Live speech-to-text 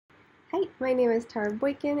Hi, my name is Tara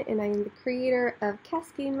Boykin, and I am the creator of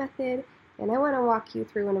Cascade Method, and I want to walk you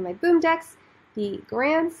through one of my boom decks, the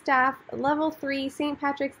Grand Staff Level 3 St.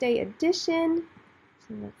 Patrick's Day Edition.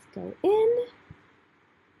 So let's go in,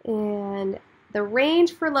 and the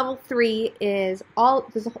range for Level 3 is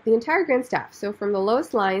the entire Grand Staff, so from the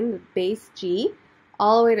lowest line, the base G,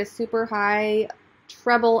 all the way to super high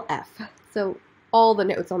treble F, so all the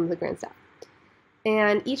notes on the Grand Staff.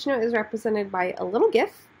 And each note is represented by a little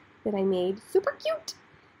GIF that I made super cute.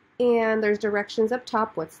 And there's directions up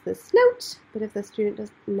top, what's this note? But if the student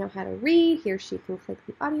doesn't know how to read, he or she can click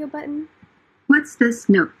the audio button. What's this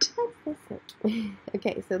note? What's this note?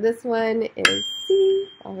 Okay, so this one is C.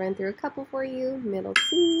 I'll run through a couple for you. Middle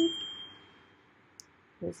C.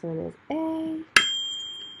 This one is A. And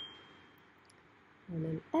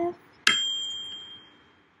then F.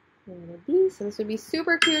 And a B. So this would be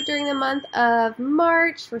super cute during the month of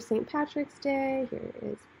March for St. Patrick's Day. Here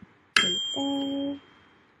is an A,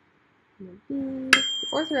 and a B,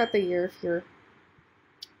 or throughout the year if you're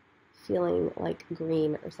feeling like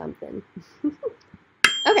green or something.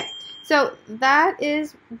 Okay, so that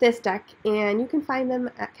is this deck, and you can find them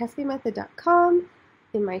at cascademethod.com,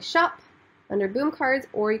 in my shop, under Boom Cards,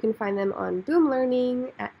 or you can find them on Boom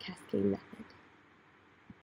Learning at Cascade Method.